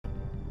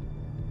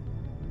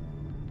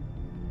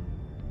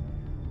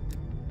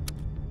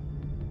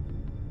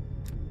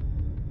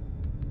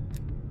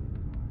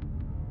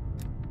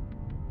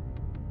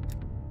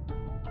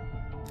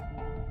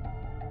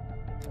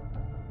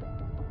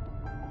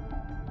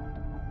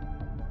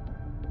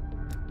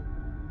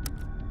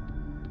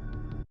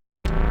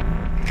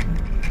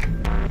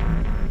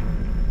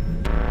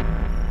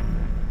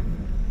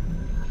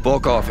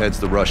Volkov heads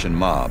the Russian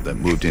mob that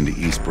moved into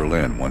East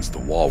Berlin once the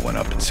wall went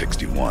up in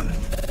 '61.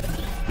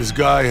 This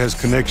guy has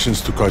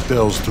connections to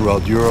cartels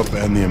throughout Europe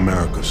and the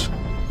Americas.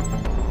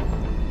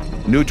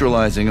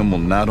 Neutralizing him will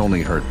not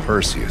only hurt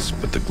Perseus,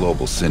 but the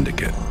global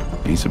syndicate.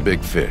 He's a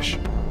big fish.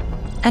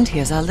 And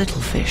here's our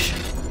little fish,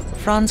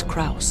 Franz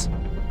Kraus.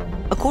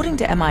 According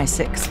to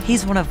MI6,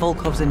 he's one of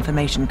Volkov's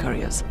information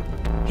couriers.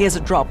 He has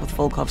a drop with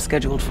Volkov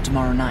scheduled for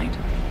tomorrow night.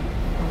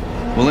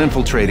 We'll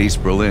infiltrate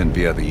East Berlin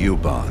via the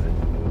U-Bahn.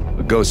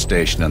 A ghost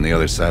station on the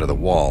other side of the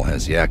wall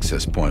has the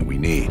access point we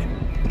need.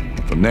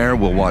 From there,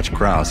 we'll watch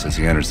Kraus as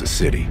he enters the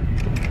city.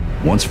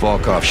 Once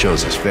Volkov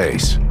shows his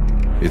face,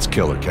 it's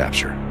killer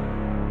capture.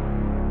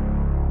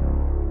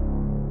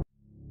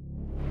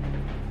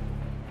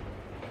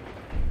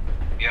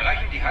 Wir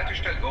erreichen die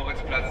Haltestelle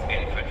Goritzplatz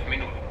in 5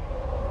 Minuten.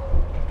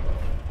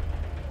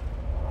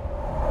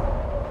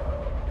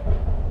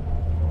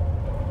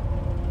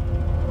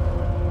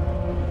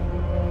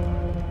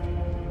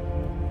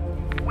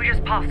 We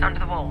just passed under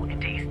the wall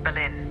into East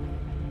Berlin.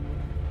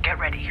 Get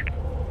ready.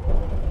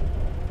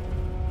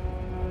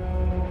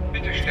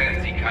 Bitte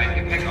stellen Sie kein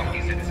Gepäck auf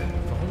die Sitze.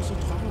 Warum so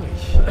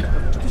traurig?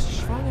 Du bist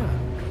schwanger.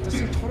 Das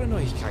sind tolle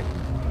Neuigkeiten.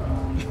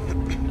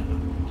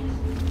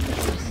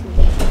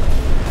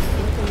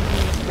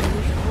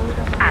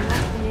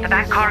 Anna, the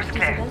back car is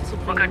clear.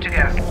 We're good to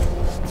go.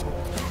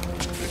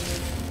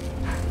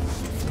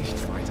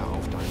 Nicht weiter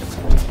auf deine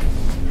Seite.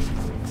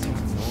 Sie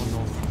hat nur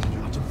noch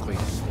Atembrüche.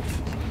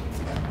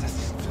 Das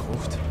ist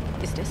verrückt.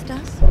 Ist es das?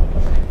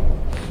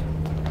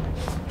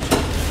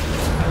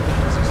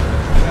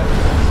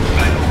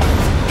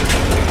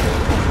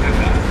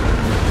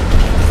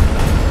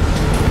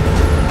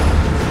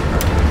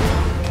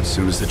 As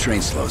soon as the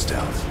train slows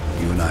down,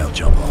 you and I'll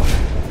jump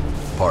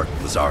off. Park,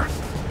 Lazar.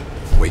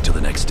 Wait till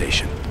the next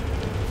station.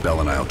 Bell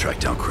and I'll track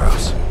down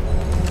Kraus.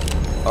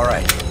 All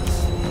right.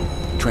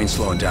 Train's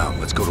slowing down.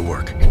 Let's go to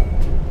work.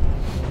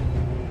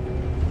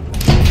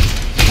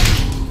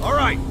 All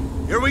right,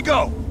 here we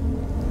go.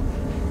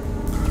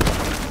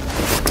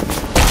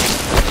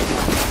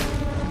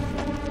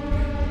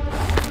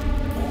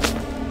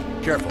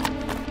 Careful.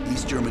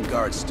 East German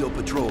guards still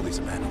patrol these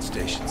abandoned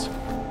stations.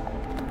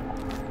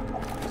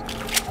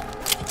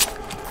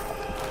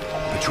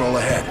 Patrol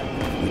ahead.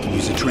 We can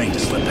use a train to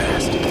slip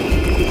past.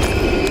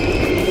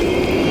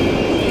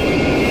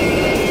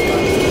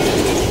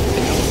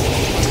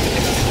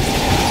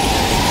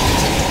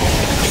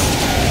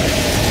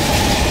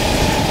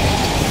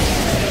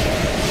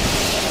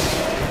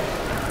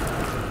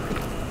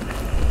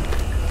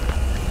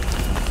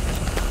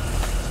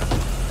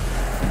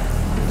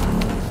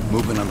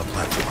 Movement on the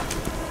platform.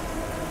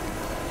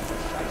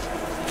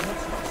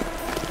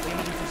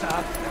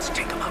 Let's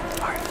take them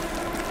out. All right.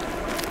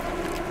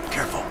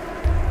 Careful.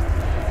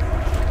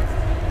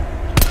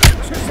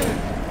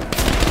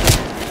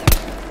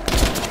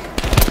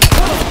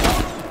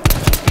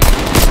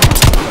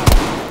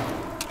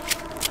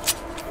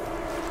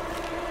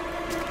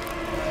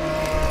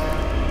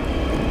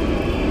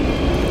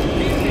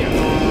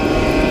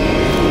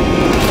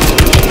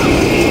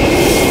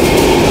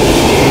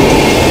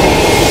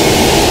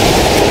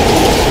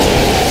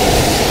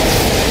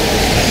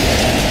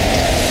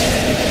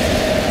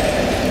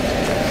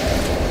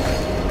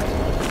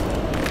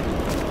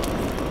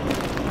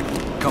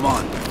 Come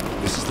on.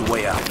 This is the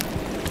way out.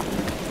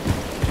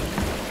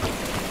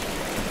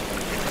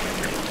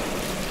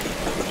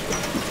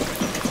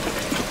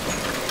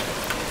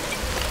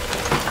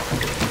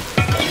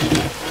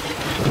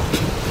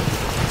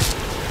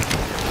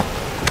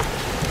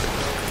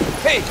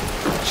 Hey!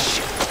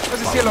 Shit!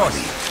 Was ist hier los?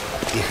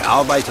 Ich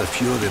arbeite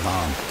für die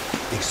Bahn.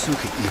 Ich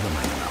suche Ihnen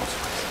meinen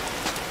Ausweis.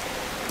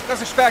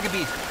 Das ist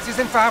Sperrgebiet. Sie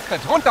sind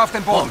verhaftet. Runter auf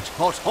den Boden.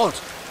 Halt!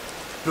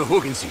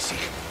 Beruhigen Sie sich.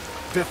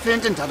 Wir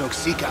finden dadurch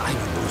sicher eine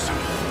Lösung.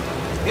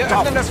 Wir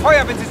öffnen das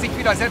Feuer, wenn Sie sich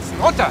widersetzen.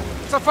 Runter!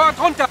 Sofort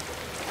runter!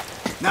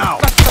 Now!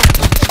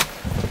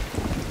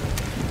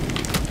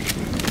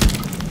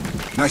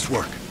 Nice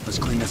work. Let's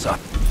clean this up.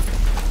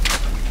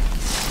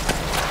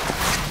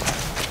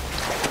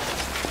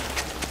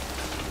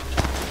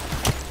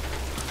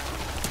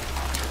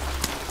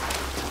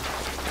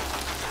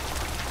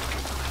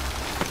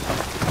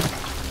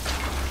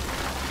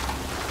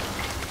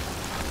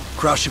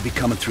 Kraus should be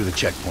coming through the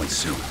checkpoint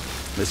soon.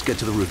 Let's get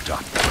to the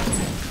rooftop.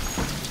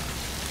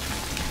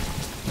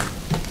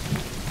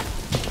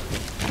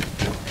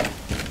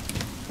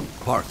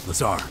 Park,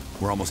 Lazar.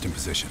 We're almost in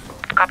position.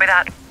 Copy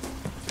that.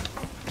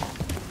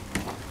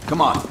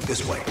 Come on,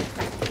 this way.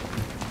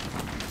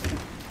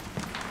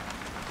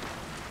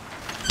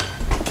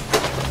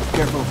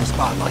 Careful of the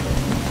spotlight.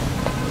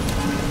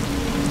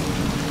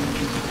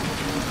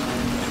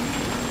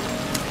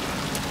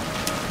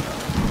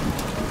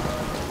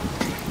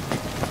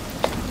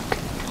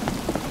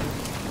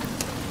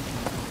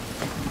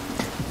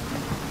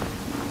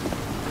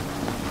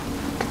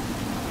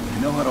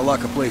 They know how to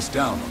lock a place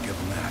down, I'll give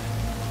them that.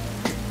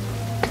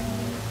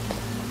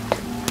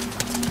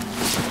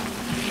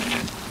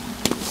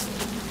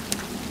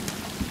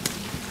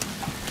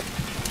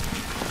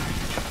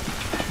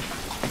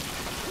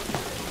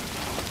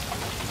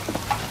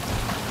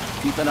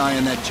 an eye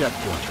on that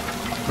checkpoint.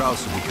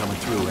 Kraus will be coming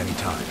through any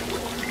time.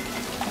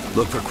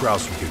 Look for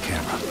Kraus with your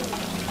camera.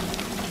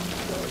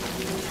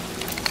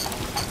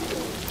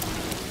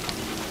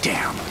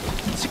 Damn.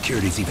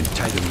 Security's even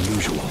tighter than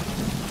usual.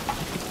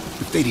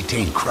 If they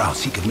detain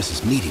Kraus, he could miss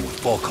his meeting with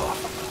Volkov.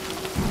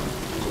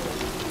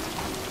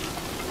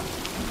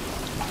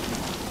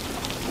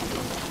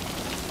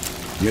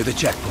 Near the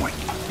checkpoint.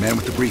 Man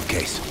with the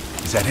briefcase.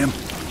 Is that him?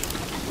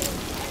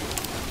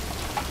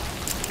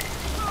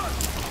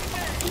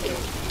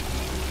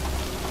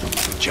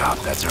 Good job.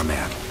 That's our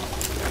man.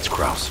 That's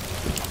Kraus.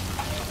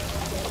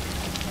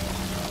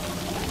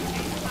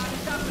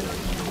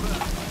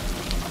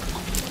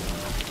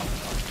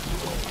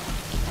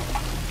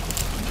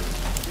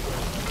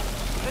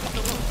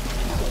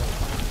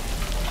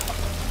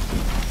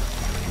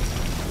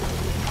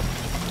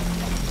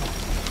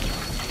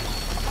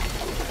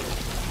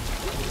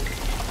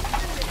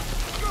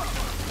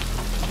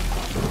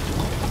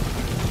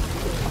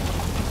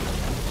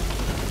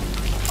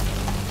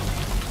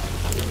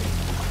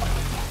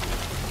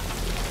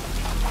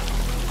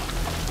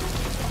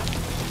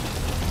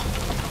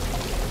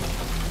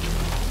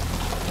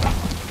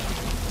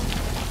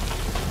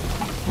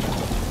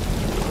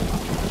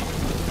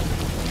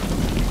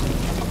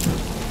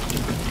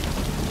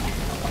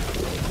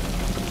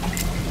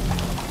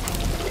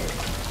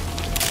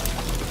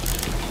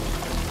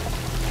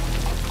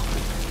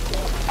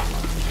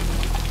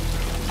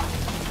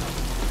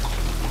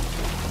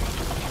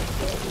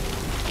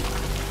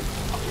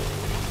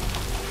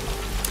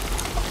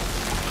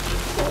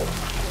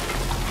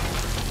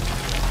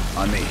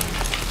 On me.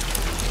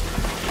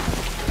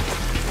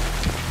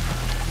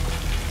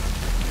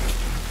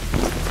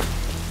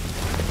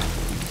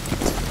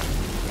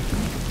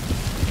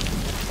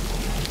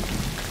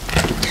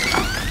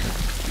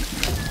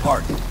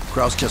 Hart,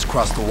 Kraus just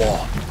crossed the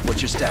wall.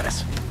 What's your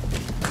status?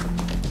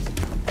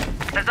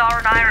 Lazar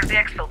and I are at the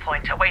exfil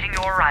point, awaiting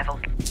your arrival.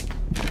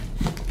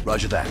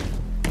 Roger that.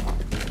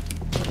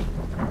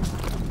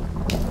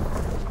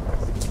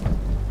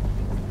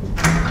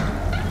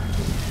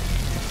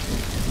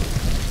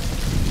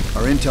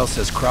 Our intel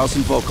says Kraus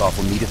and Volkov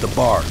will meet at the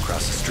bar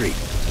across the street.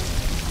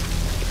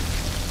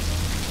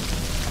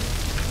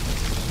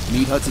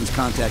 Meet Hudson's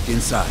contact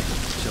inside.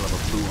 She'll have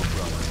a blue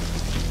umbrella.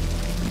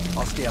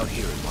 I'll stay out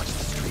here and watch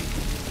the street.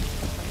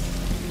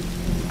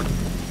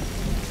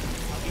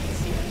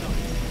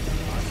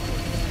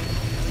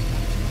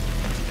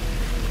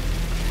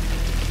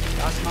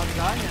 Das mag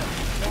sein, ja,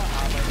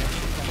 aber das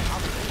ist ein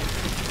Abend.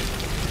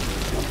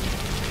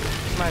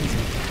 Was meinen Sie?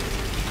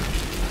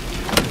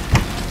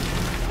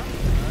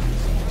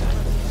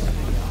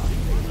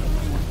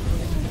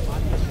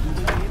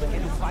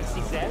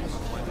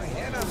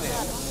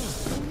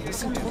 Das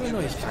sind tolle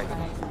Neuigkeiten.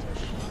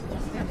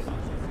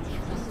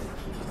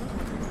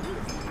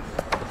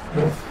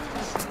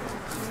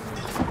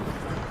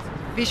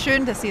 Wie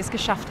schön, dass Sie es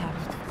geschafft haben.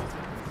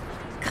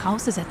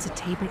 Krause sets a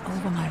table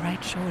over my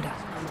right shoulder.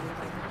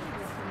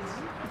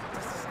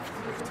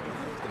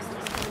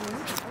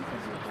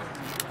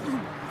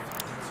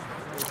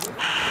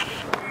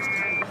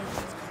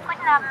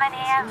 Guten Abend, meine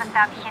Herren. Was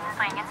darf ich Ihnen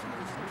bringen?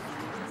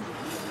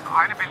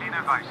 Eine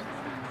Berliner Weiß.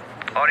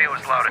 Audio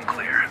is loud and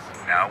clear.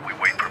 Now we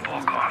wait for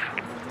Volkov.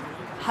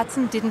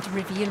 Hudson didn't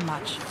reveal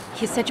much.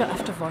 He said you're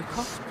after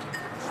Volkov?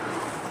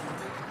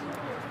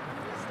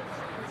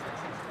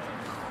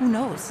 Who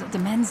knows? The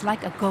man's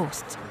like a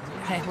ghost.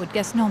 I would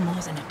guess no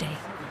more than a day.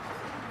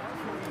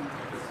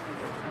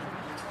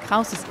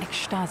 Kraus is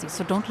ex-Stasi,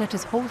 so don't let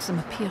his wholesome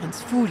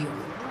appearance fool you.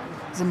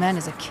 The man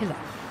is a killer.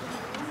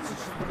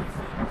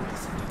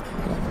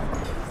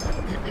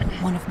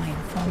 One of my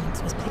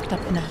informants was picked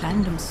up in a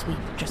random sweep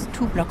just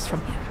 2 blocks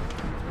from here.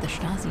 The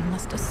Stasi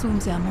must assume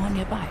they are more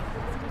nearby.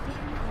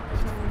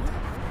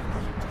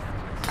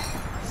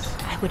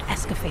 I would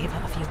ask a favor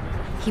of you.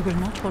 He will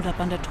not hold up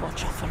under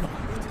torture for long.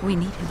 We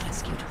need him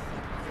rescued.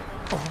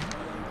 Or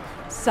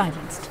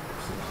silenced.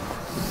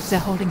 They're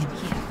holding him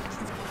here.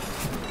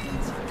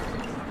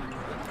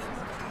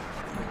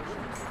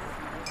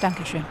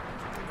 Dankeschön.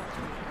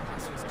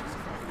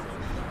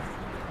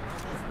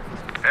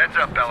 Heads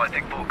up, Bell. I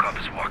think Volkov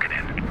is walking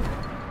in.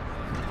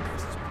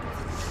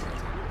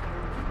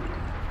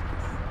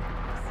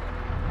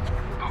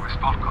 Wo ist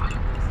Volkov?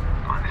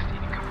 Mann, ist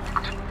Ihnen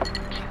gefolgt.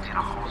 Gehen Sie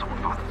nach Hause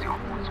und warten Sie auf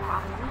unseren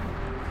Anruf.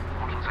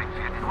 Und uns ein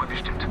Pferd neu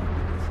bestimmt.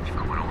 Wir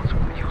kümmern uns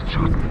Ihres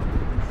Schaden.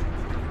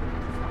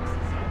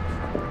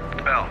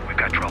 Bell, we've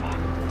got trouble.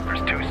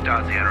 There's 2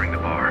 Stasi entering the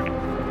bar.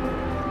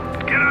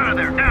 Get out of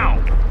there, now!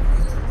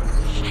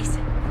 Scheiße.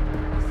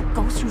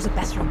 Go through the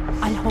bathroom.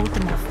 I'll hold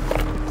them off.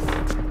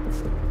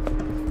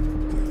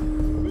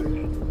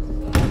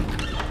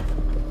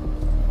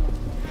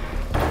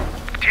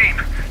 Team,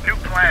 new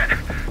plan.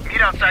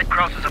 Meet outside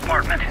Kraus's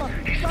apartment.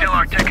 He's still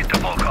our ticket to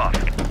Volkov.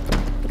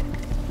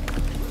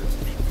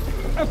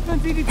 Öffnen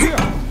Sie die Tür!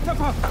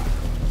 Verpasst!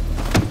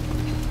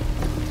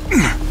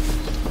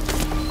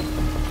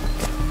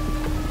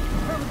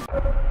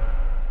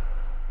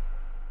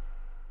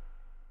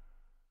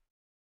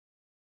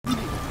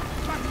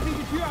 Machen Sie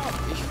die Tür auf!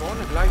 Ich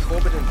wohne gleich.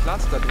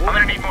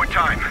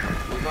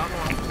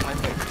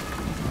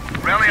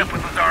 Rally up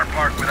with Lazar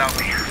Park without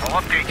me. I'll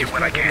update you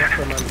when I can.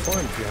 Für meinen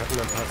Freund. Wir hatten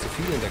ein paar zu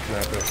viel in der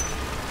Kneipe.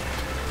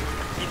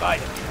 Die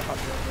beiden.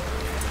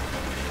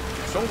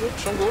 Schon gut,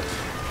 schon gut.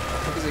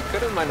 Sie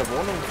können meine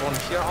Wohnung von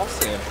hier aus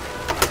sehen.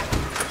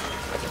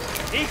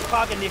 Ich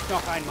frage nicht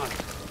noch einmal.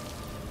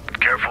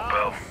 Careful,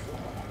 Bell.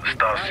 The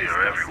stars here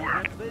are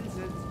everywhere.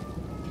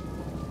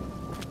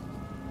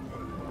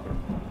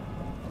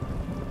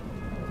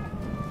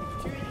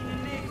 Ich tue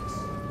Ihnen nichts.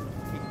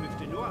 Ich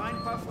möchte nur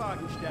ein paar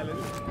Fragen stellen.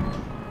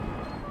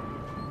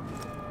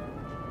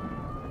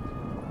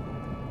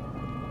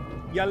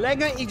 Je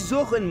länger ich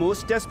suchen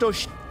muss, desto...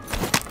 Ist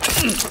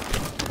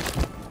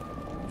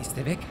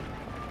er weg?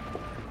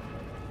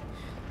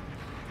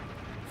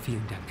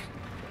 Vielen Dank.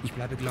 Ich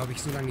bleibe, glaube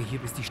ich, so lange hier,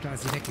 bis die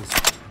Stasi weg ist.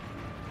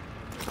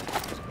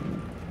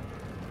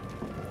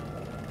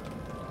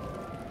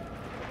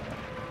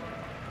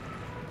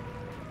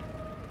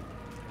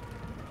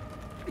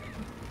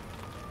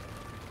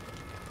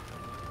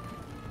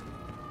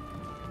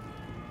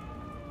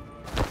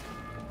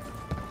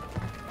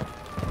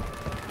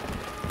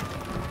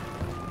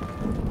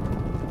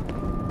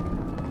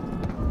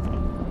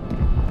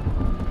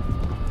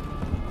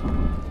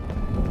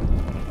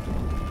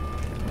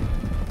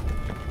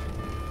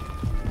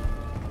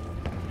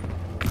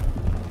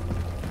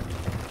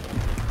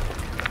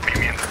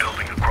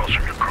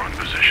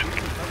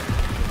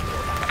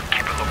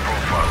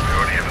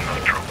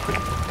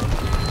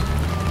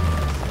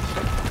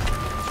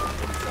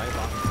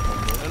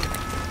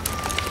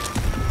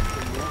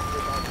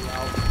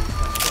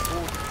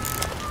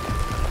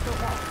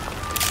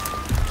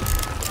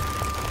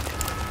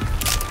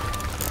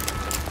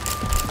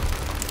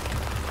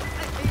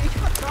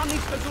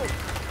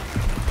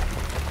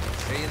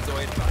 Sehen so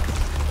etwas.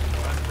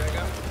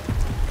 Brandberger?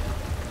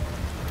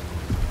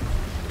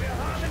 Wir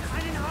haben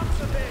einen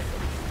Hauptbefehl.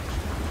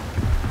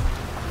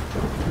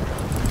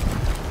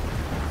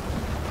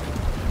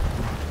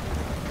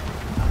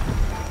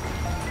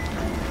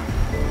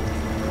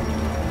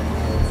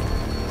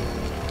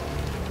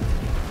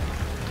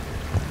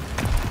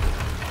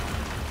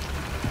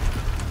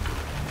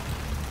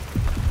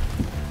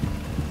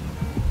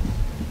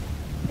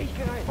 Ich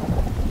gehe rein.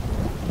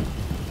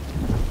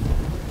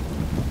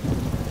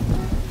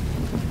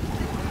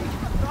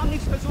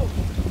 Nichts versucht.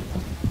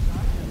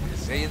 Wir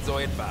sehen so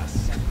etwas.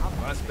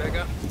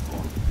 Brandberger?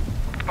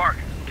 Park,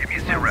 give me a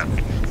sit rep.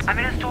 I'm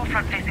in a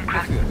storefront facing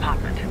Kraft's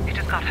apartment. He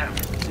just got home.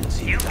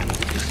 You?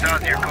 The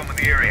stars here comb in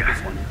the area.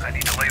 I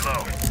need to lay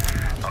low.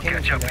 I'll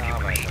catch up with you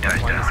when the heat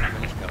dies down.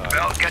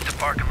 Bell, get to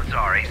Park and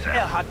Lazar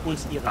ASAP. Hat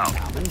uns Ihren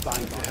Namen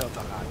beim Gehör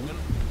verraten.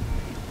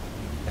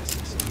 Das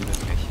ist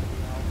unmöglich.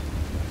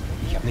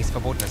 Ich habe nichts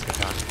Verbotenes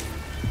getan.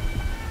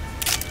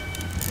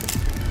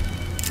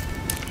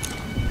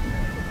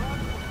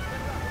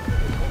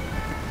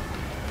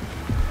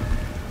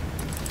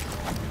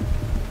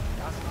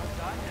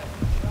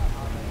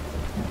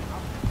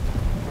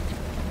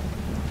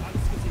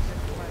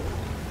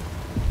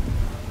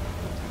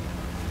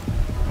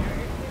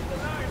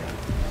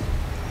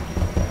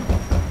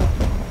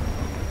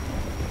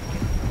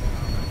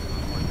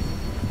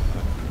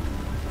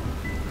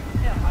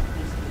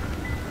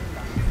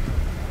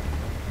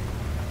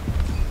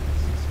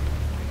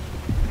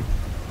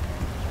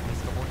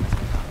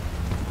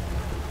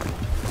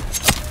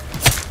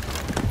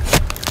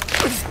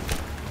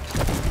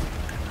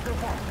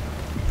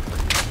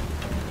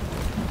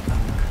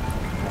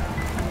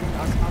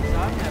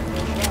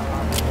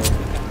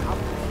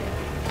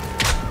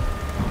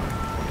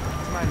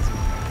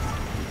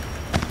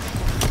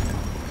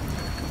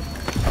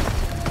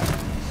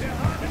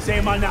 Seh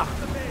mal nach.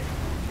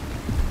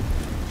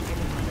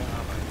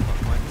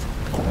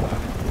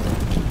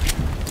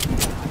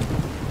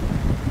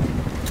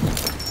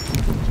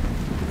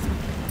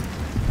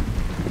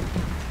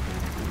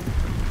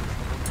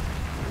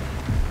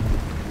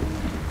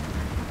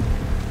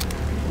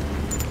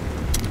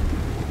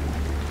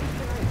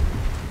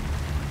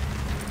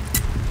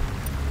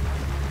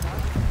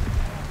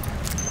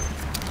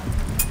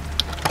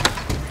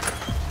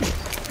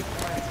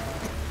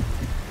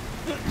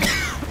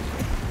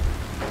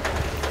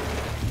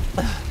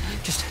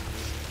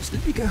 Just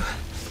let me go.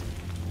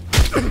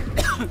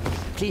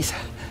 Please.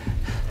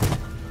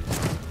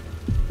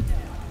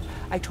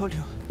 I told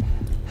you.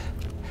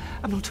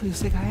 I'm not who you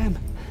think I am.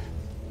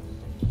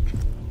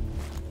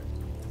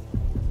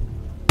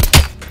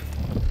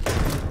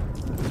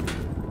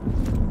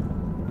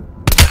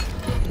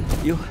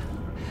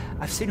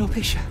 I've seen your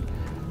picture.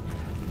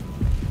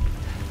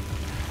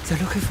 They're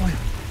looking for you.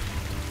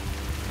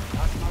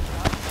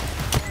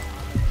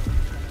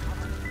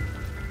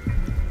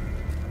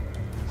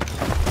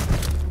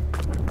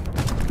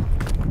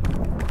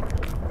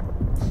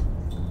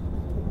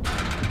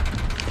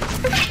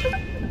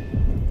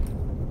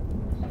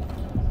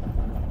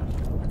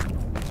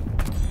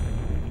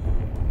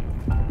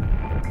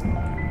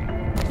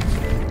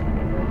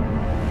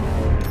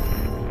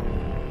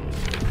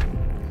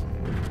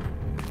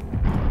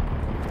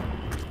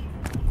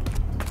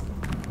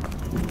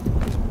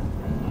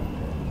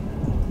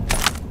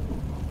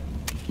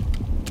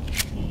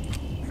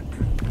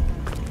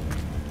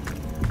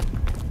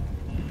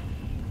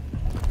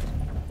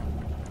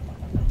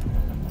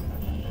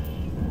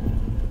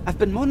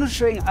 been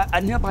monitoring a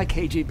nearby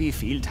KGB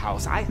field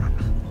house. I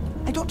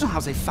don't know how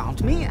they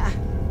found me.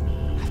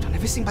 I've done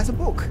everything by the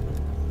book.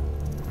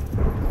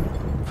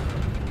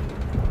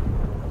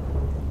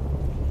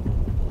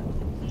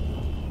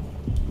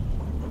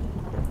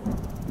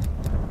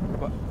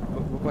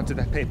 What did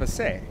that paper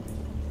say?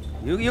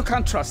 You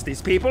can't trust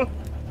these people.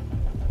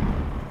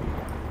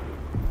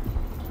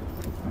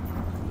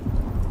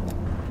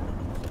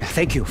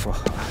 Thank you for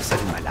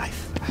saving my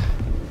life.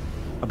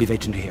 I'll be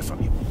waiting to hear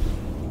from you.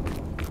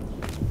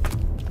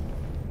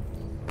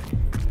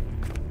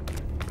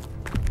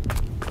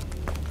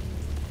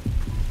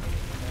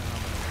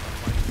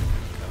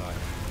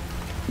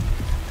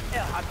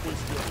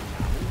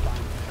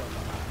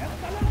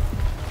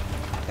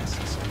 Das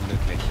ist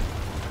unmöglich.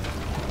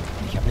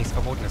 Ich habe nichts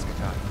Verbotenes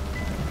getan.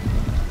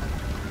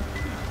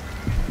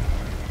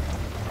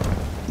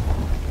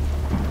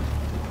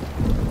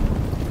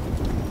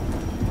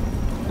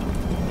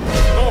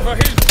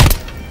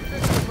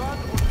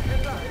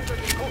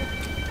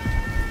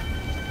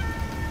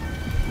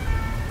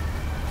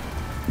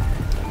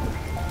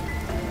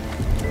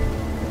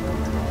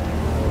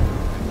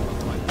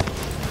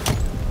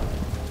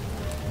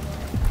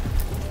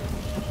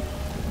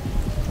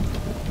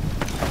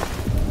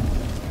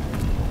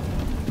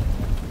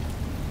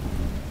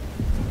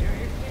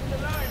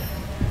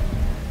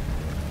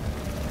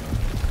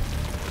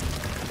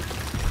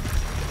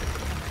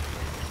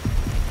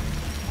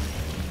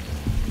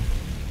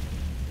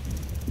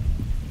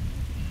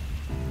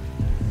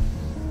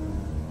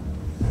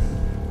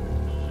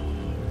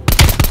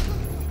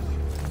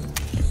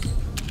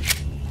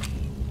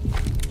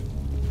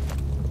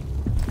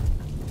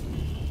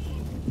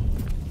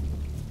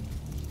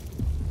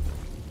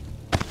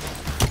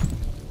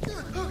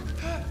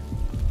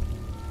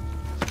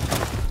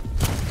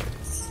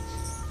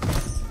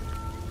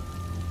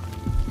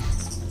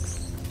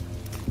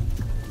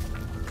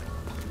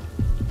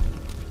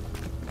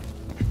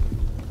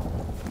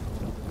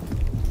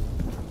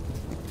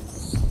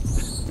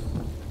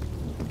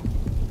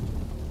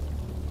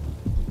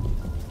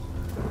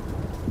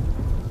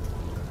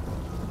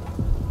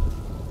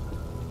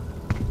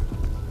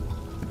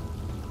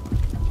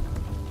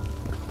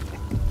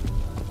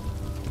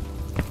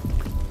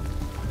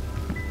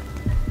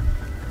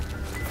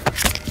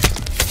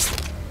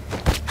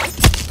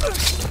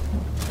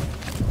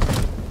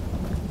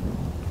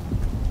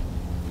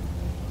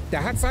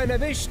 Der hat's einen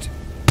erwischt.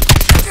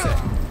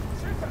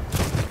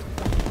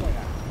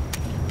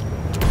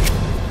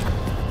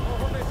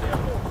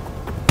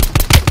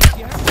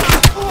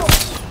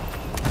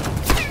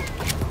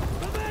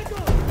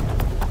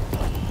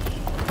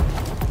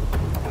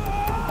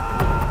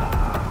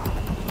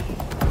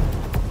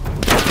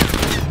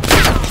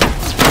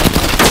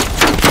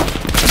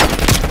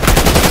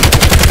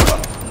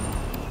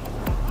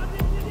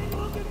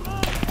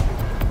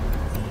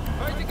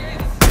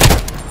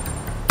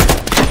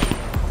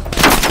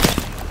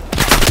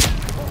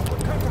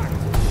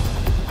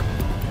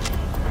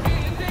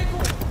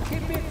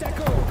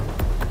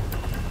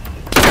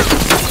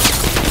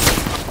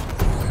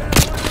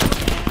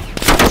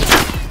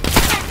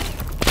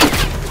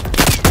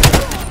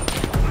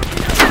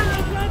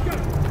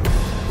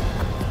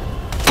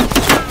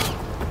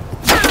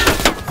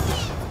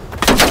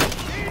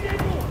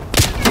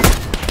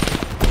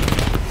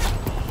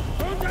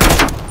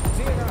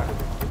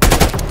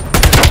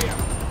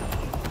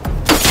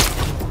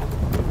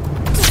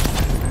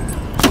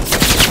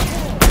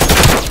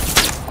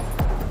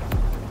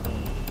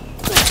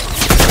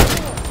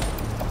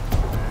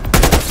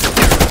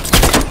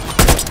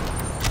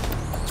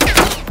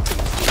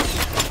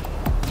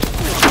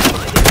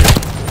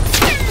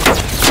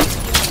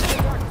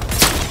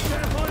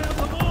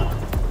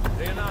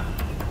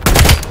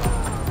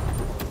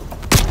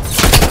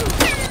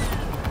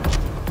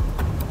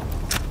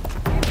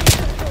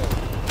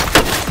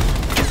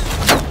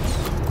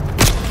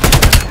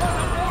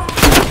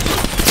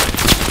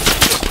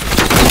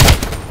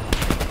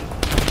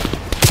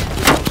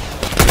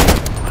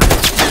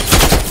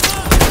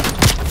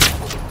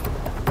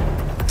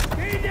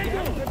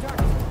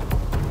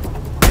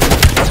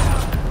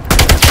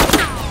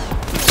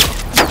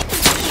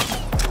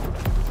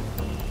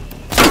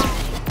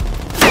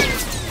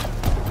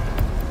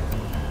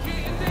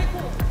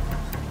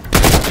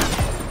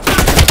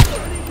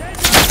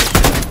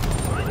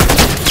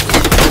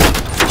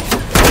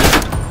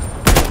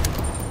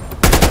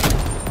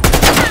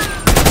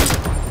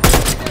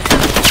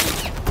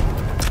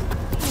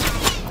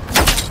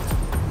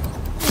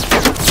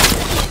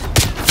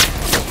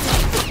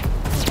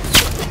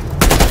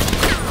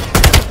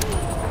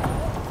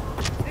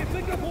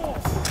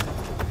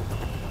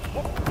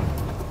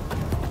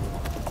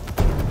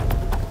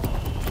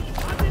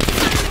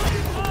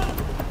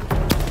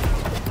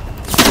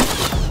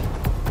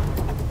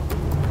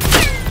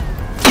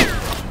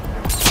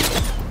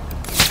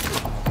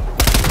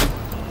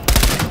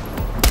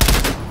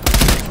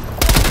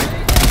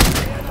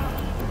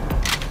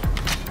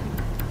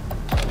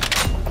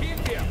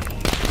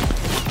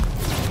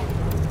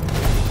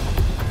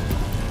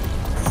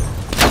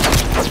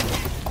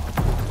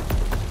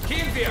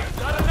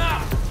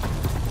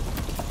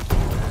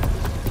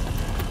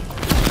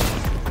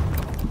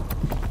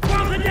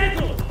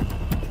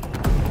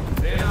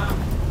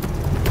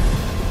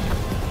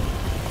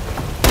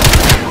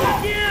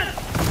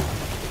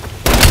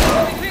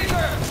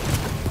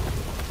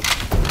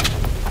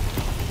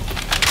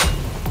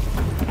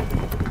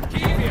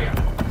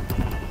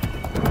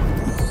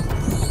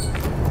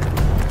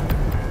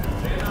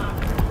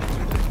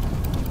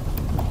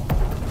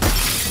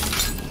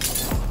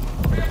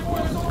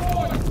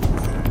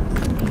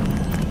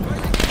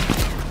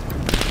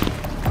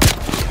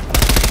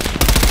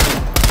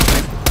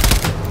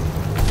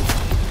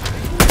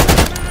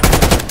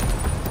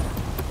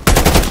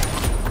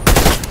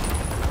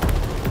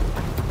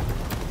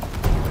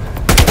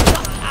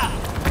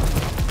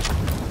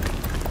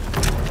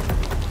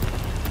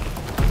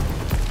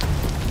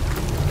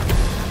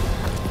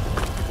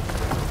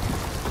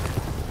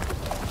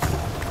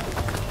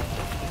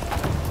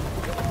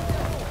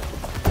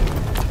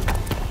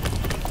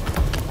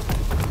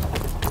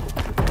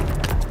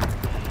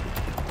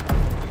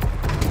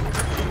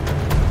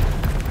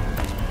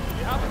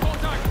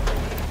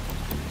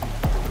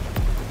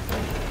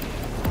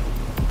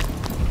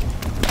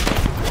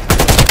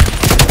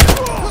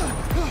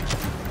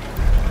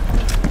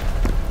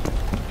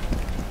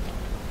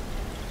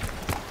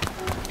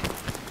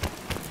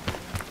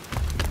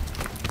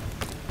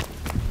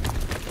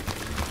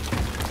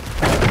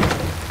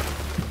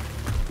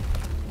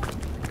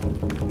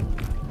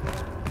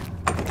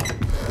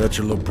 That's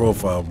your low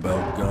profile, Bell.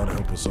 God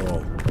help us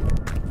all.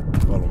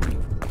 Follow me.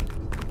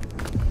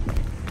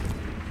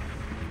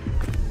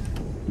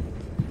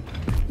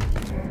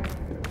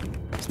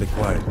 Stay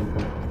quiet.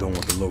 Don't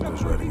want the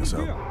locals ratting us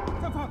out.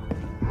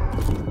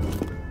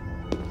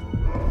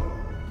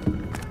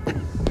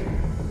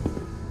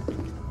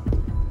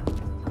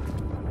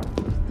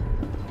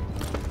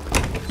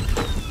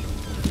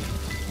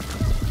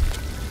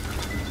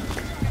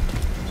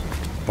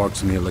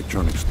 Park's in the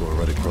electronics store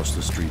right across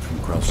the street from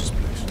Krause's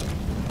place.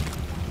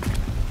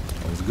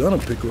 I was gonna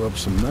pick her up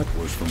some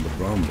knackwurst from the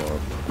Brown Bar,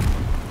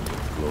 but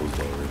closed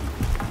already.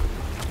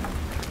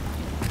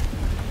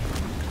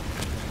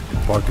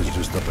 Park is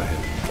just up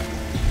ahead.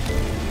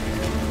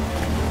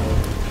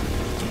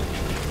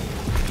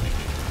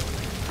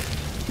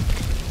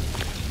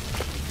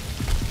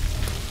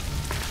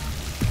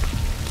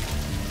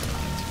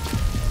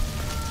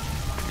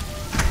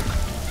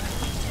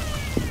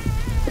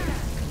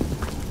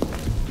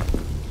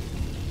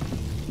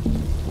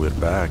 We're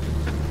back.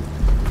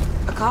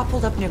 A car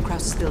pulled up near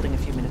Krause's building a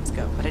few minutes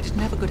ago, but I didn't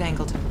have a good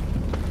angle to...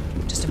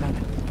 Just a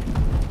moment.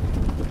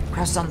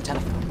 Kraus is on the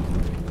telephone.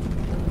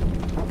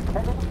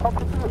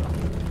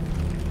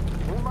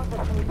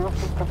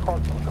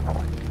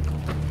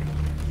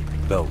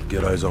 Bell,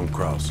 get eyes on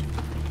Kraus.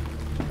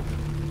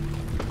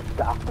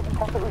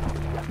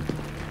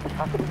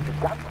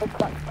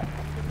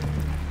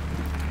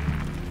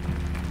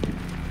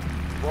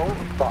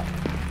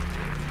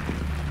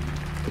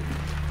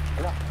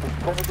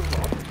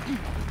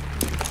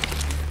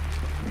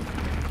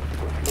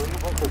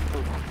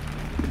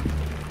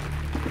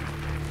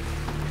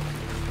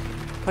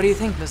 What do you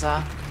think,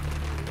 Lazar?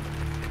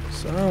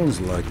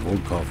 Sounds like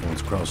Volkov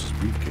wants Kraus's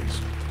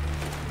briefcase.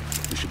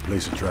 We should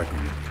place a tracker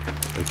on it.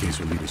 That case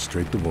will lead us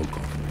straight to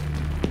Volkov.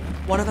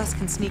 One of us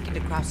can sneak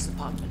into Kraus's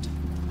apartment.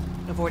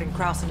 Avoiding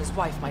Kraus and his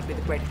wife might be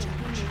the greater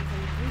challenge.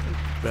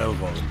 Bell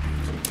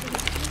volunteers.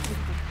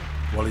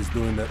 While he's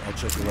doing that, I'll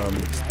check around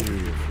the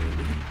exterior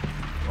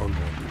for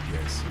unwanted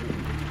guests.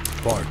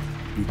 Bart,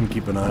 you can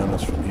keep an eye on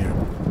us from here.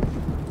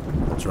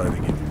 I'll try to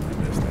give you my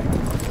best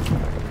angle.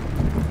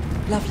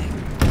 Lovely.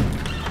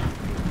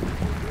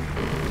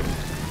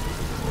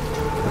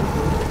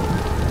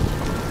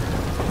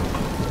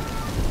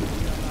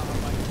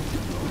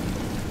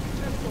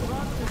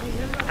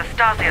 The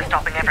Stasi are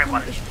stopping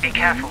everyone. Be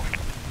careful.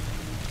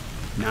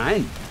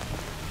 Nein.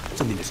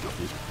 Zumindest noch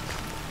nicht.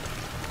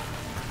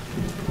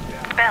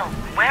 Bell,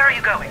 where are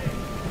you going?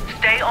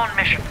 Stay on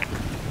mission.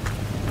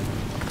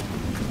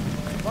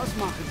 Was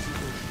machen Sie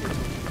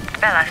so?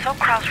 Bell, I saw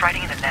Kraus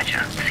writing in the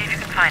ledger. See if you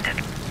can find it.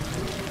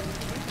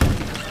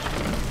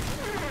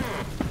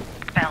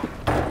 Bell,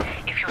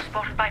 if you're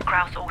spotted by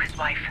Kraus or his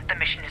wife, the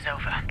mission is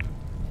over.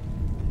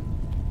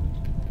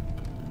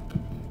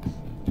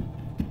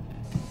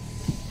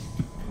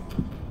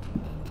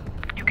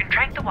 You can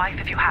trank the wife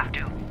if you have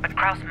to, but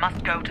Kraus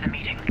must go to the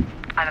meeting.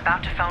 I'm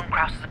about to phone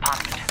Kraus's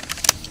apartment.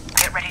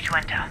 Get ready to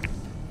enter.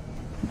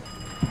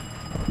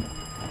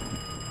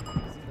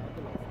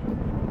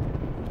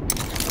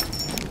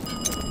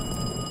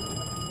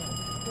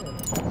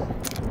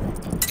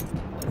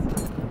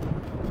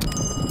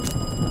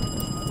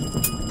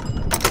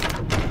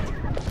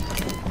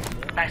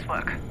 Nice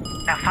work.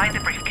 Now find the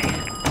briefcase.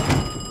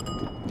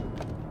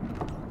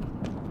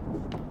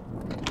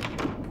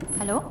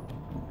 Hallo?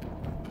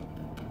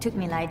 Tut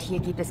mir leid, hier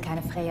gibt es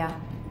keine Freya.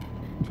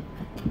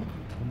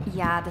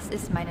 Ja, das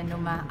ist meine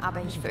Nummer,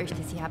 aber ich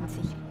fürchte, Sie haben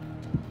sich...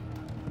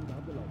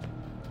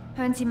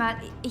 Hören Sie mal,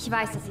 ich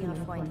weiß, dass Ihre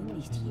Freundin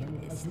nicht hier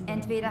ist.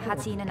 Entweder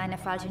hat sie Ihnen eine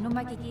falsche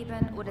Nummer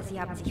gegeben oder Sie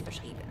haben sich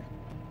verschrieben.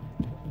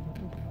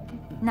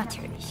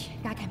 Natürlich,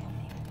 gar kein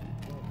Problem.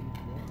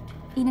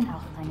 Ihnen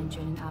auch einen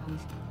schönen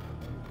Abend.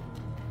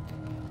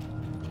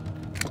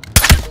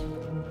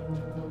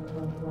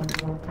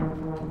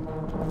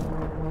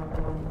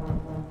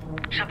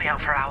 She'll be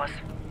out for hours.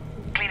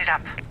 Clean it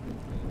up.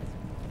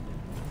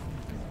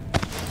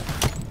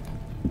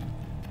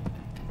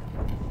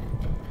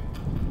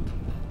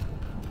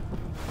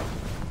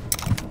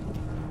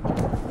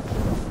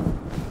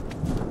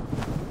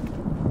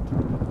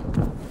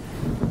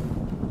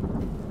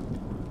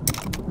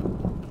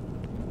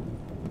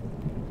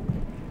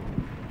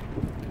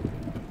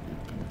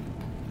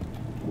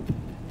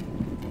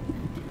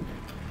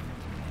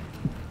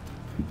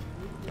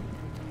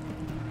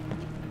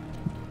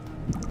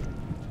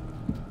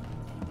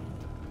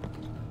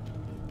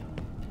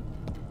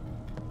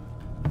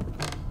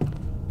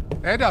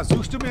 Ada,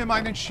 suchst du mir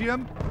meinen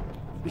Schirm?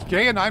 Ich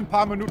gehe in ein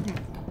paar Minuten.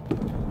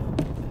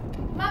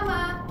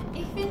 Mama,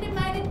 ich finde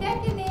meine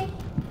Decke nicht.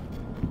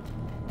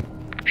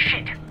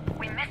 Shit,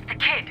 we missed the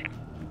kid.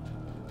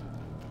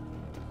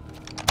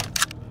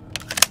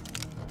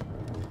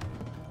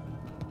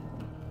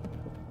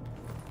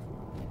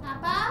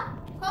 Papa,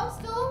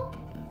 kommst du?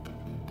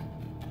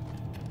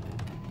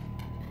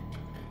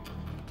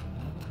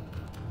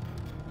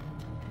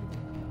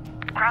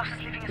 Kraus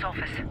is leaving his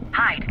office.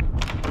 Hide.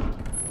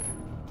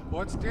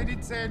 Putz dir die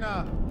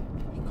Zähne.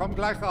 Ich komm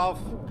gleich rauf.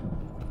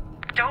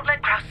 Don't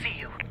let Kraus see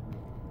you.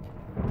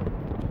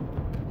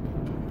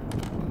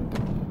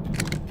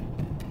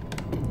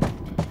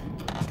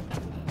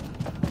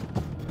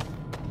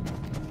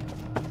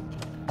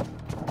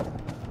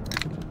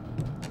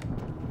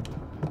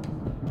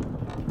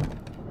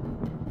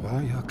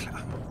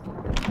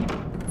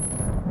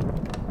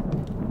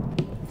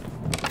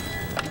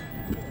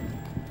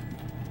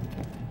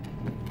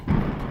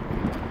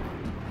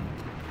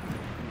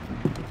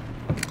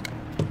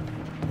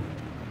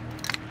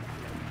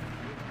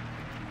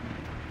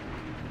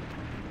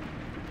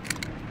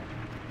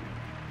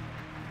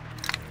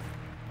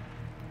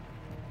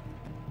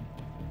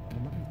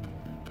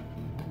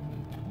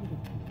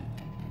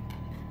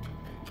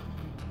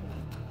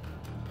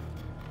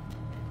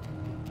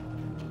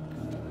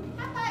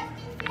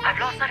 I've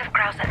lost sight of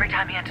Kraus every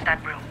time he enters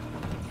that room.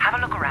 Have a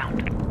look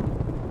around.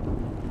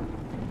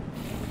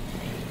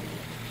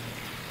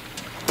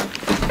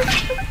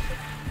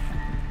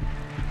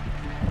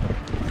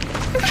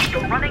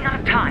 You're running out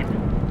of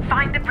time.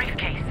 Find the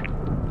briefcase.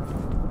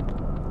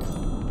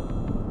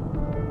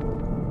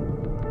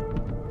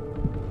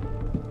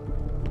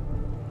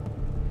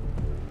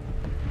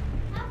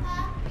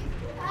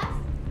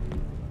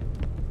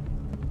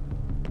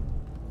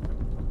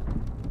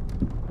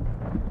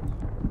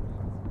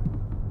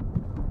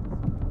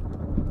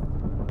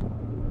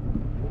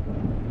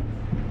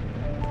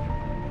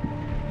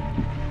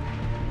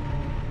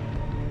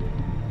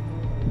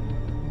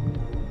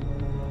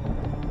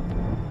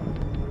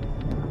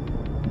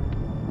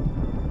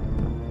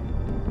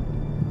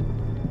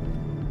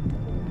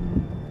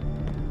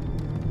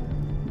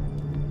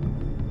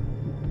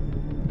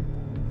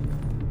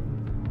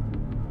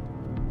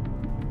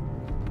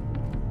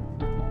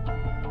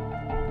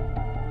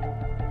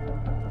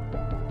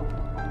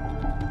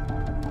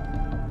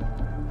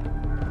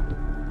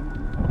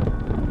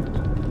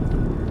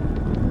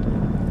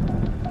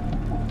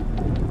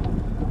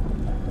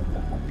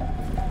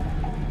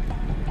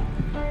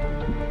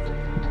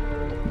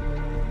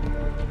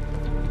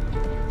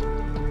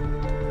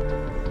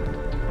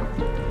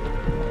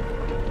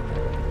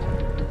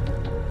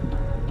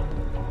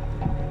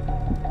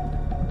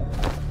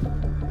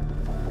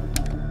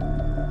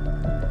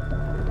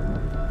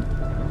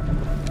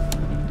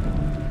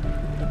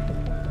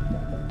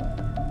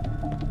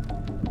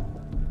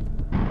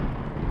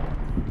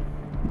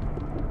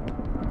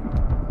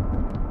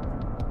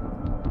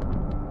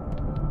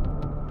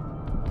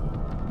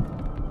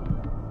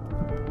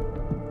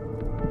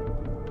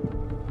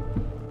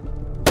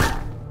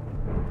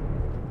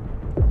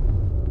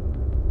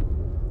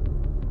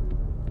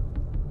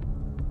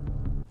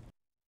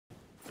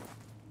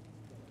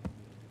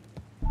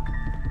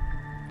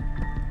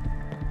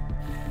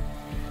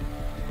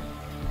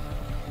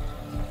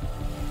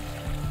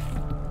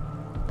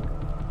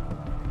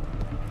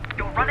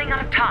 Running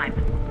out of time.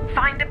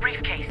 Find the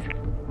briefcase.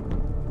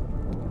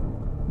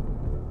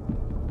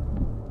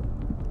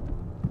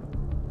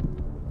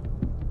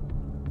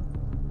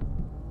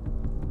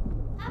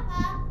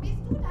 Papa, bist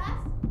du das?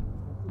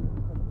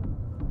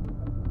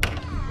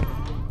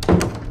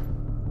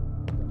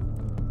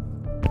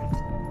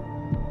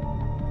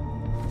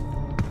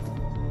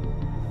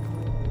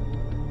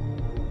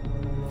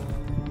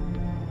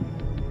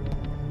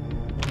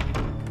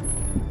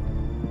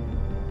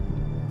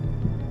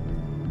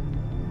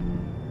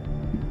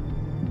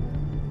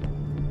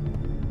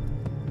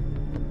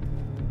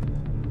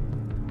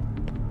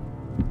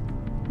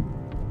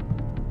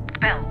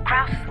 Bell,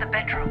 Kraus is in the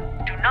bedroom.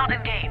 Do not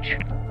engage.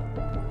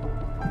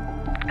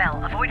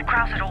 Bell, avoid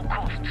Kraus at all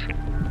costs.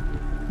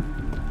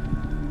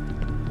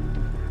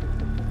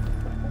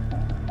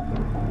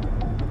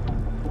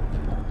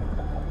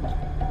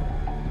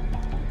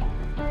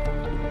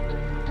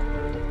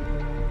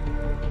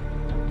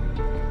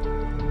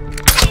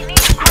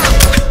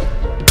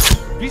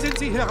 Wie sind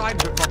Sie hier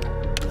reingekommen?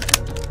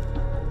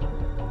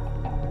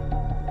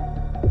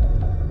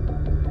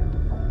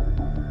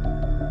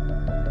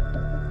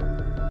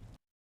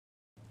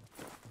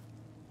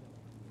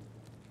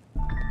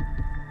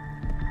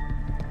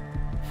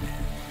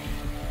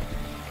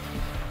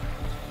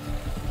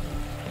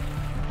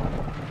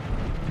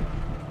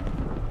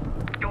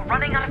 You're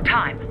running out of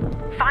time.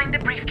 Find the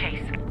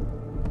briefcase.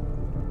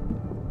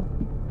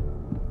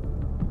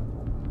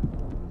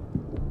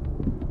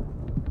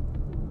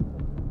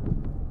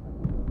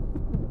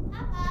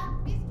 Papa,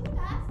 bist du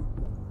das?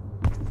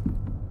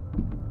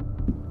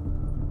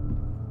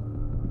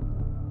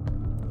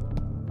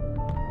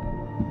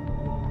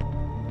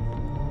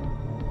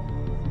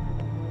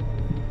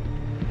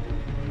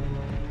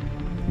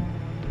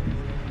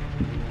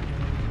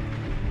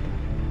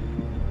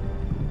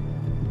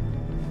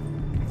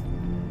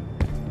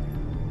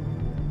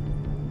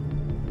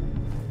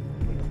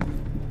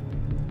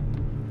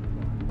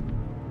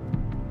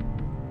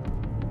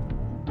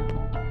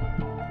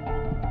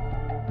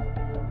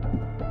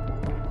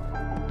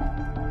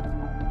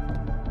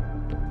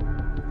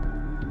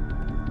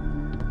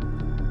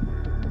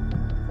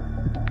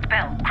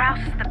 Bell, Kraus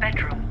is in the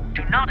bedroom.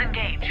 Do not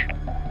engage.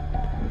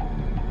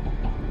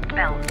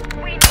 Bell,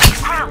 we need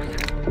Kraus!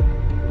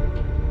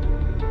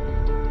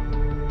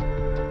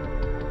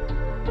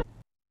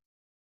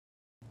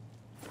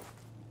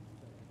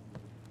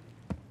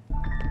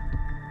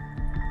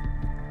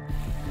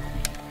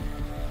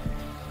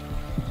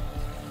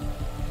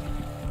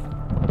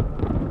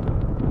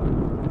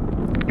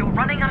 You're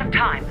running out of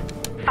time.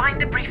 Find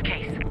the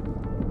briefcase.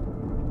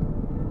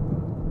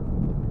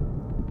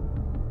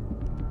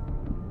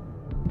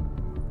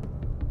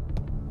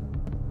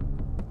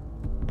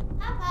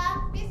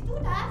 Papa, bist du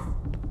das?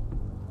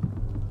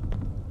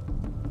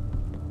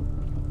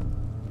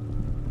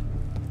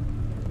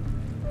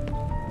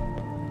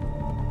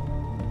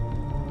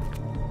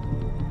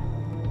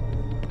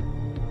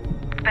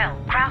 Bell,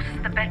 Kraus is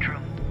in the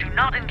bedroom. Do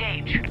not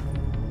engage.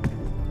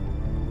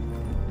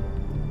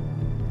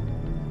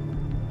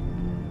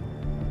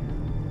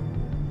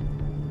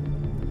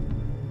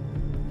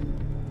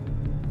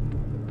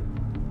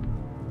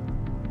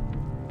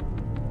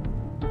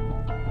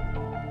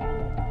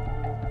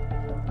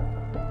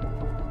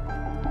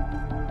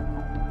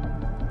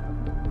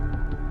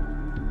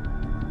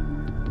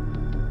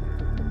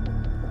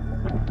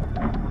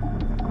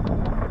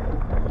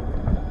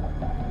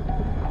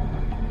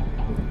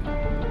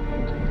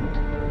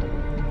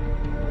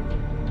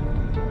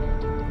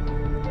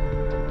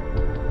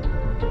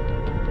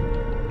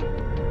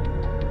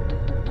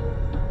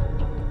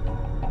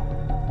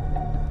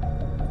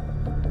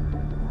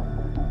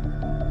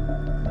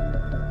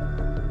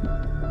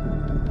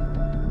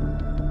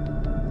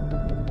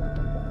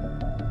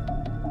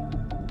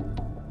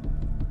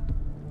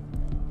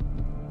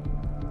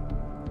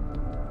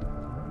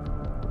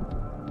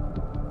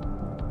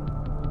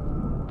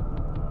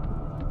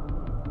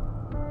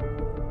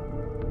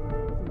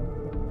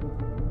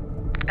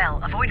 Bell,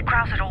 avoid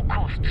Kraus at all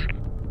costs.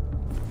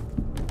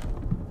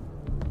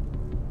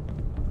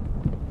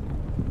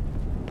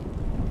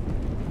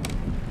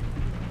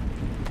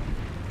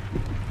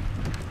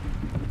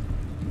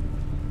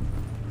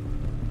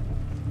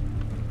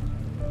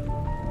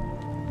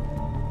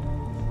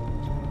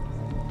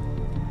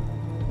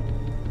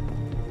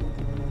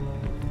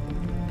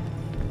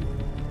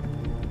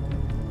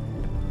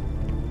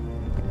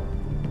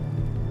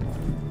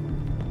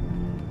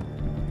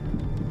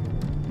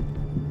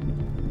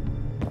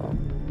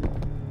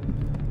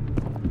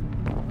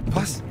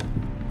 Was?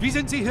 Wie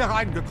sind Sie hier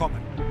reingekommen?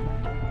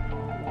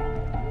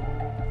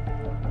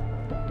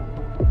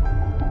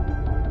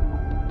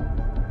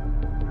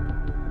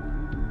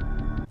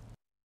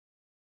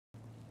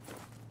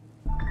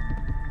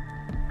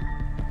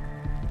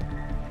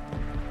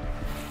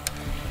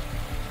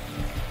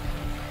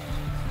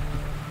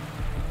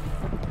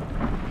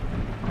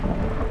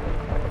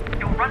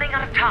 You're running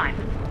out of time.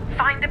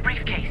 Find the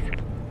briefcase.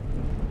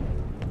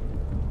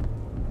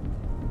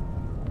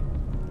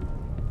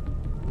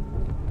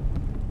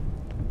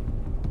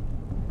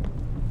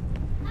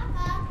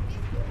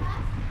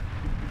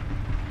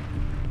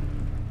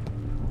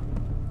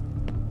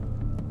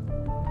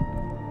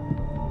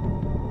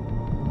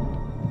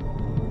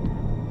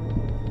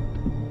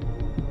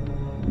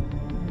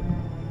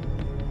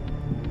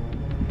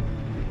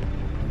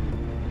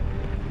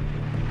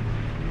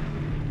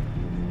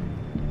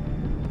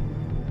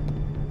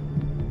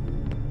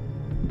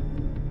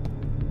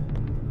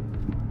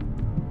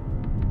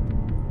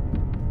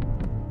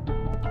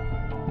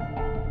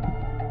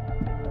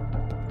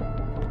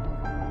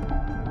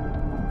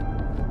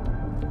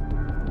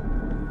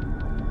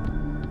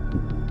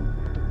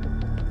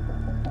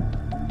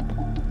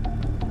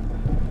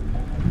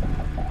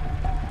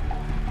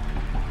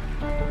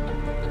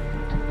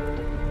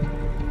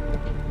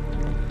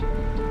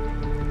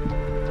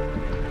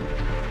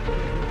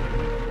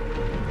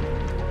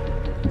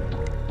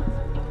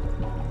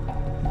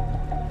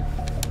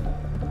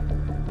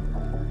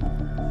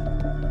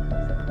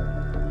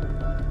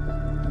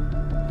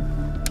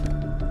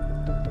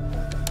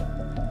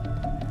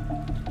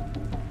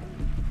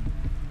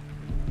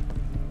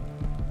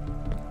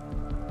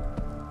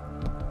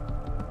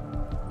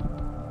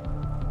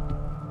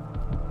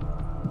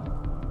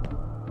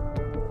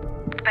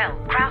 Bell,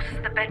 Kraus is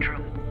in the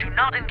bedroom. Do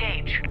not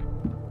engage.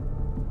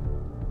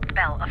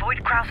 Bell,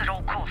 avoid Kraus at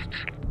all costs.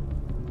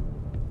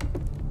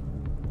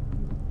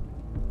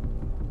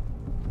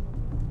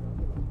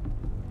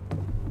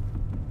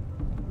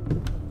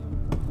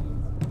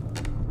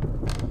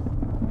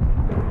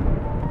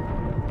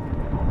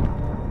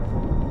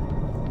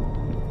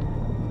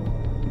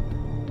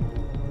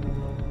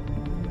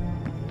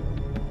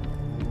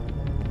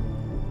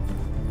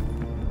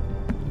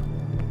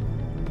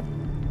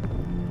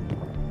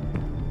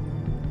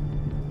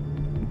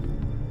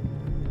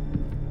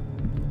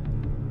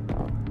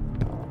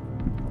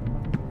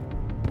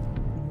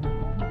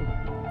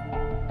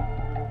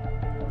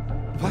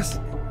 Was?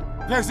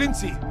 Wer sind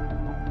Sie?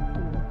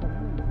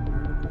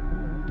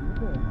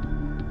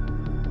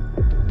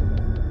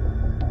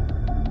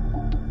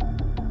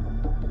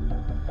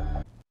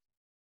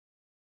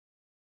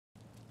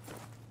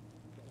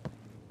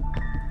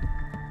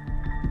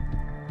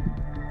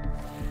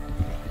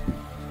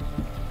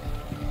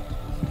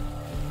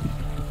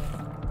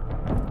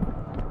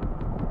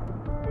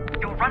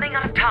 You're running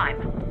out of time.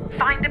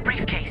 Find the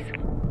briefcase.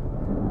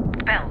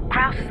 Bell,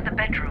 Kraus is in the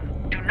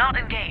bedroom. Do not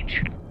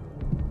engage.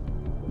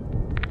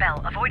 Bell,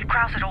 avoid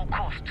Kraus at all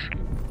costs.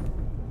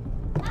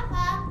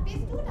 Papa,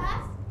 bist du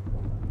das?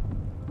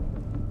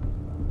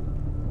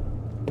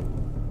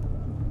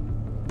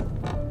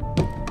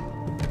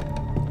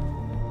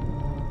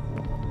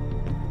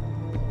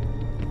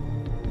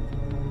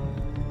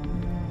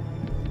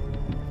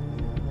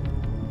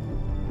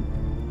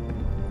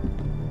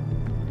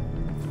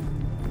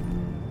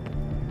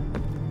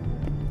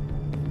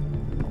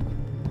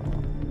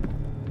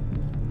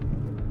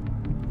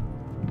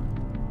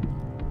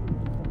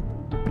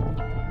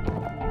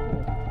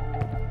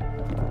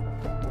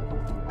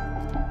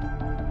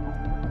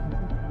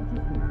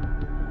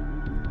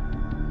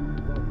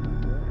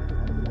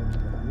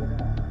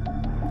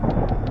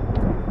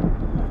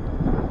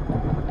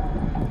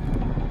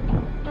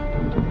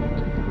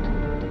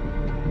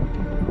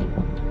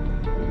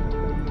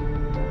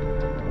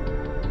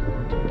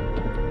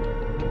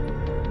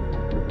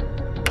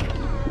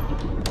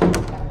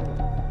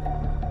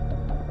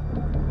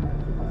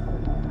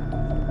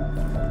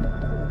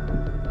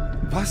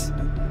 Was?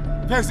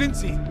 Wer sind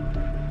Sie?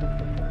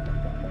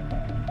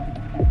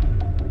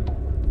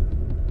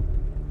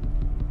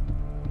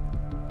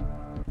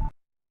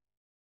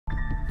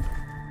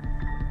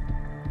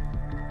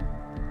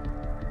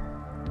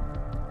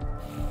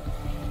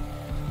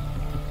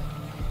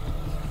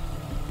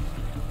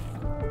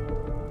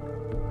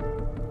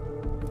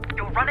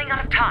 You're running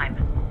out of time.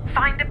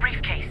 Find the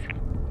briefcase.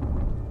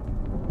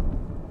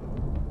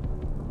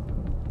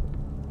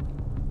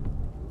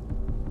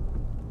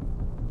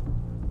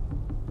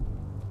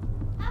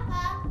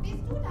 Papa,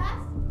 bist du das?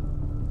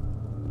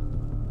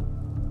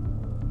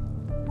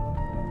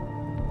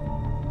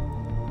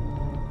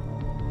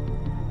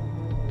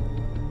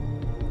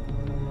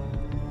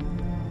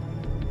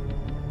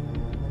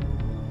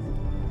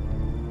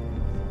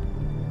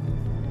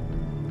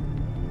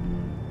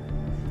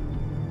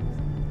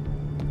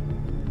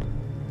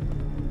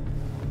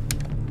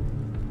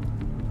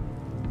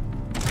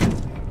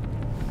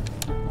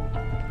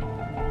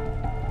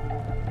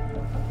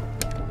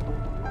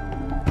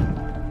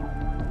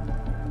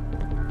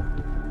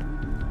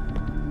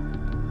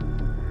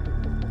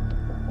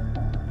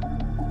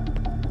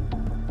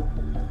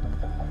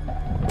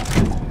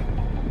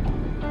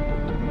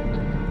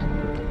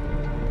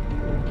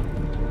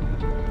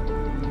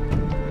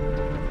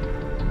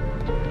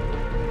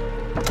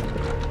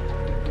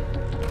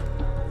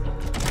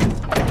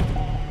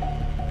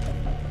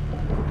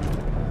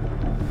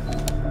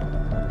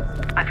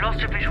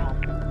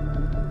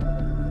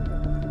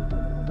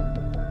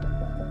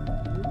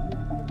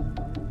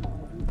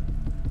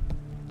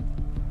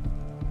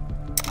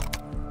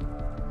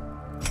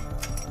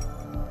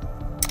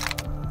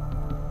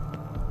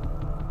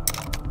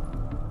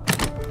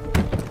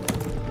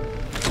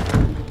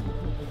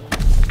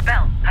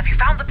 Have you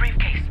found the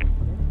briefcase?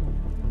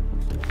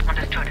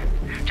 Understood.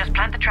 Just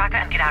plant the tracker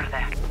and get out of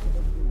there.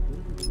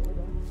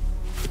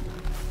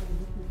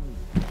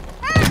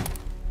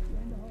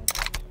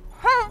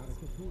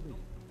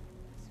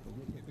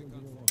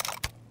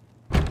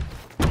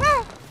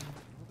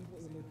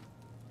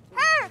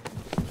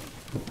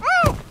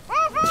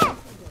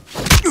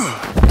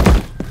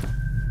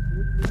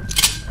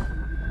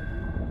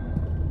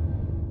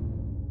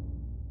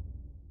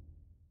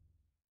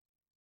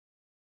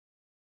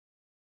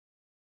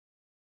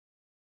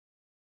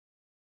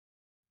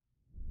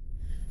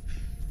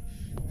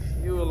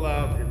 You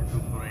allowed him to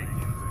break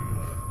into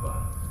your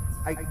bunk.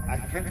 I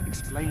can't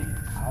explain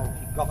how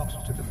he got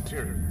to the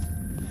material.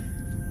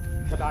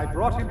 But I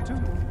brought him to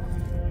you.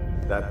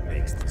 That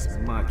makes this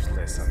much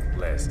less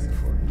unpleasant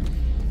for you.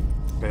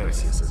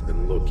 Perseus has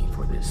been looking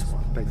for this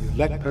one. But you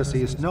let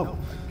Perseus know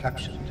I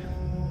captured him.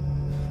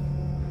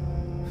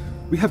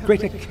 We have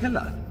Greater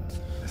Killer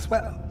as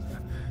well.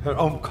 Her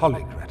own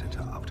colleague ratted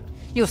her out.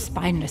 You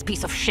spineless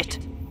piece of shit.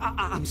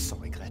 I'm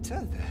sorry,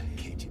 Greta.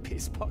 The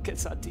KGB's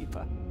pockets are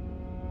deeper.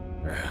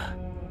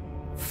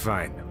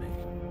 Finally.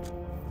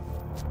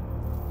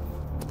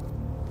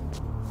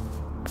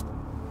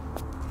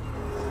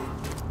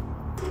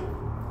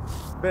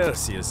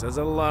 Perseus has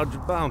a large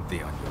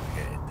bounty on your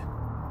head.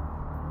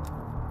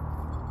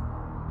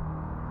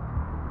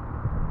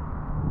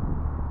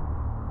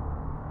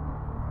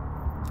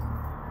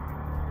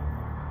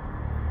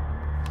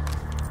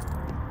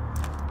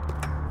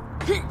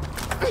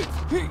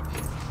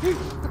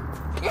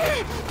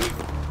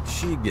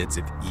 She gets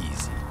it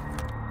easy.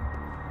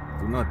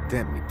 Do not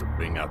tempt me to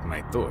bring out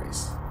my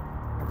toys.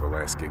 I will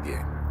ask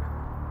again.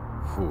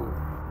 Who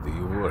do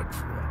you work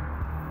for?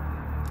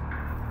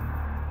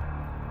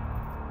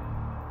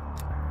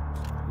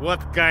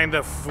 What kind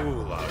of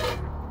fool are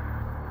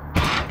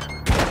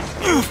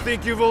you? You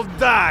think you will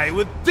die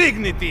with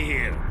dignity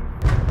here?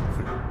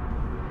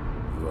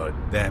 You are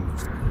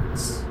damaged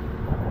goods.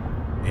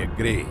 A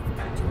grave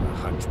to a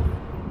hunchback.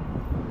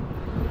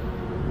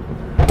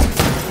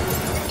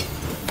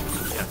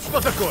 Что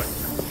такое?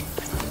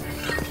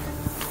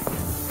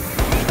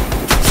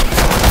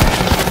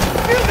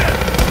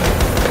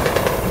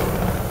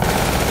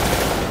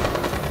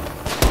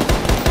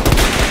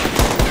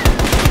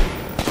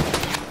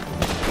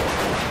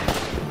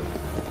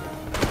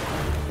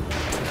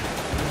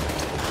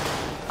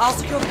 I'll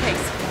secure the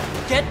case.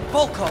 Get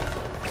Volkov.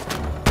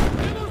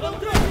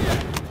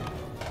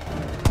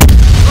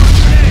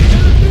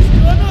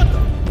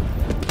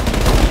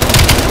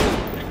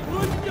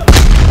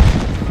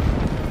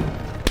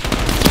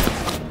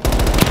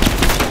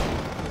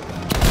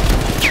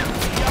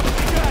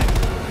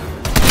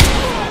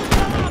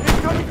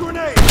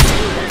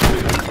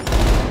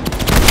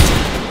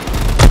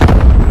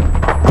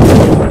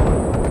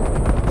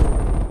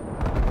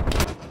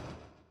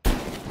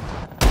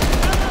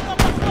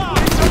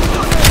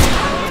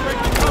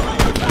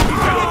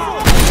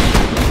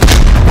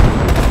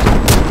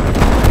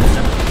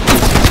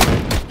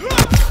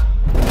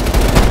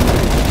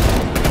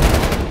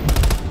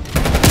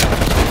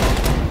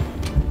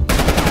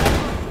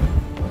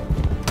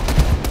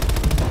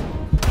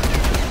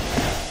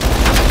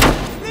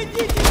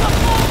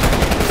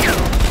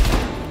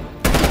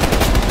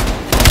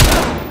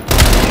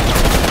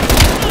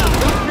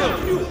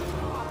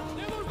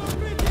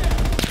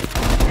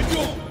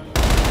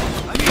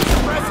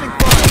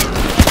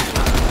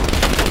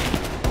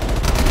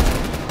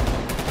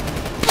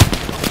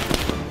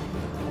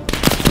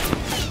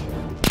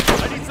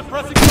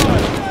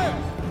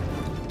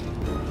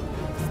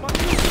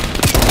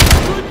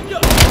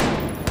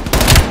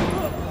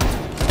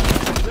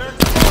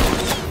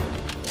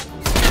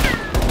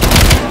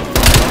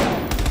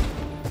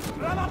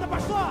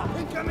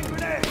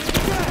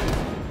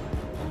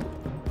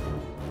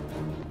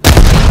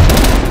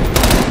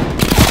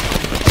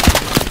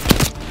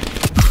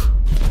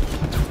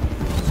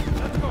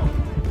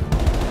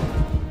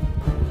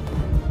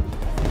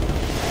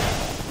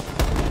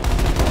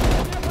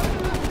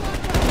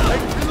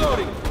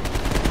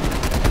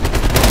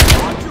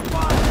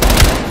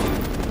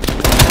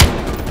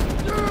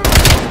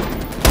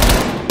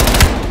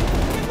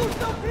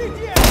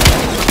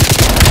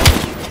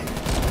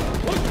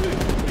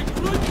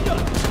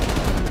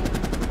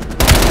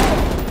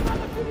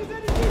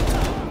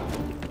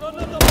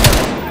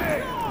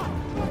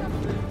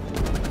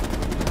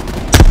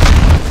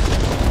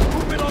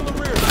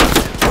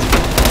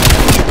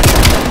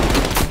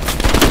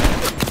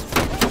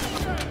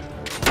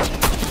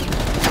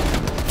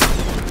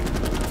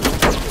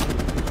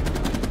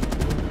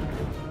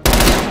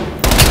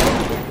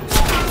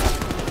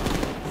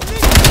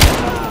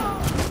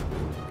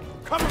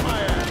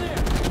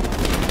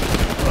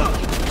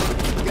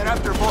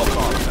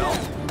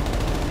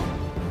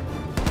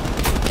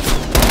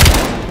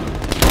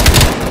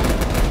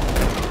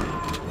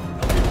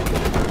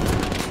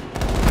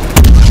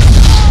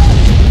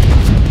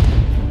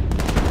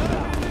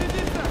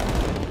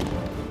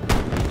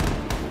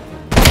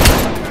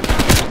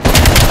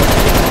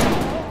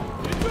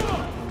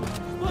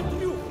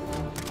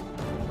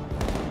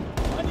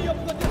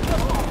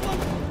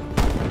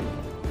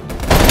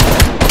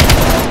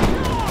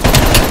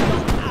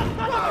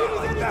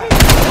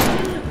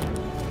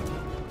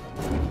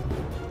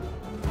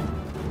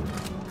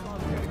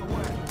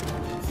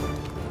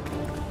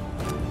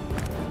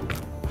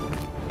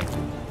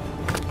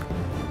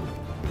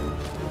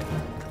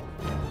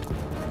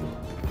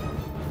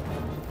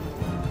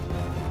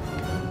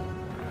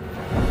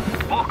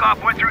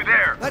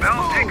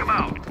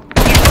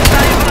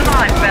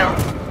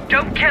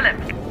 Don't kill him!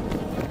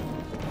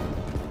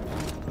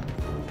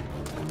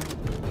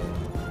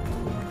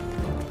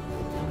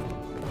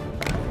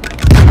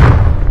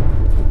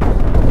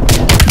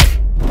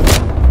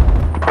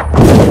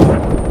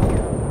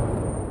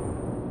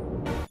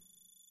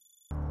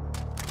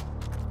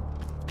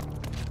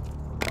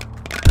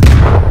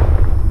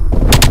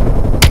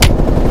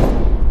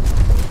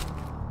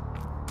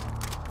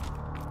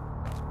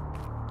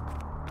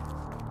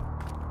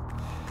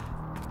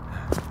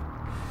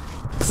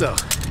 So,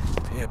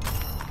 yep.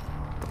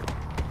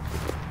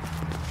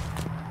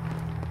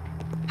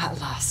 At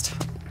last.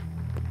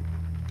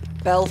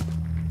 Bell,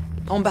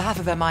 on behalf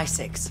of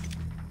MI6,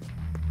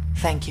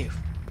 thank you.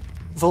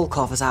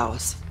 Volkov is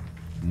ours.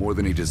 More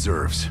than he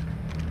deserves.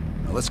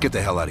 Now let's get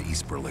the hell out of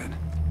East Berlin.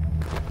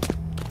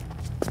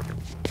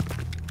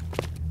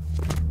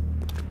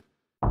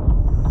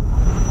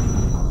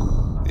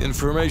 The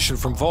information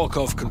from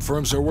Volkov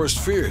confirms our worst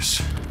fears.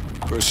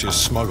 Perseus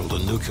smuggled a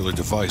nuclear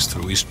device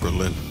through East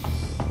Berlin.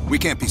 We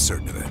can't be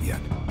certain of that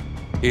yet.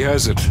 He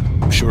has it.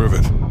 I'm sure of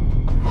it.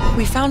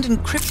 We found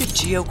encrypted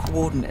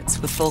geo-coordinates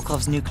with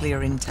Volkov's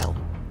nuclear intel.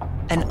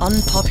 An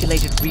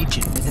unpopulated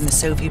region within the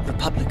Soviet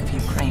Republic of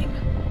Ukraine.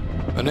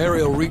 An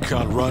aerial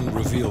recon run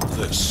revealed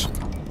this.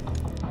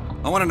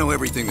 I want to know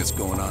everything that's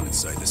going on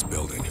inside this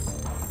building.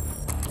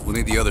 We'll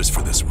need the others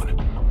for this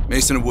one.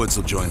 Mason and Woods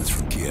will join us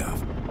from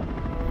Kiev.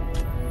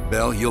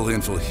 Bell, you'll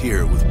infil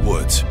here with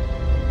Woods.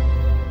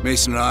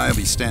 Mason and I will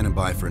be standing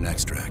by for an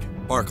extract.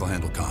 Park will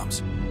handle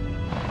comms.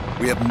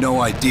 We have no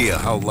idea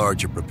how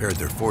large or prepared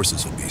their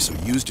forces will be, so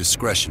use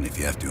discretion if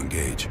you have to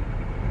engage.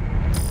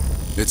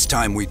 It's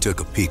time we took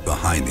a peek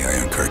behind the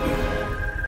Iron Curtain.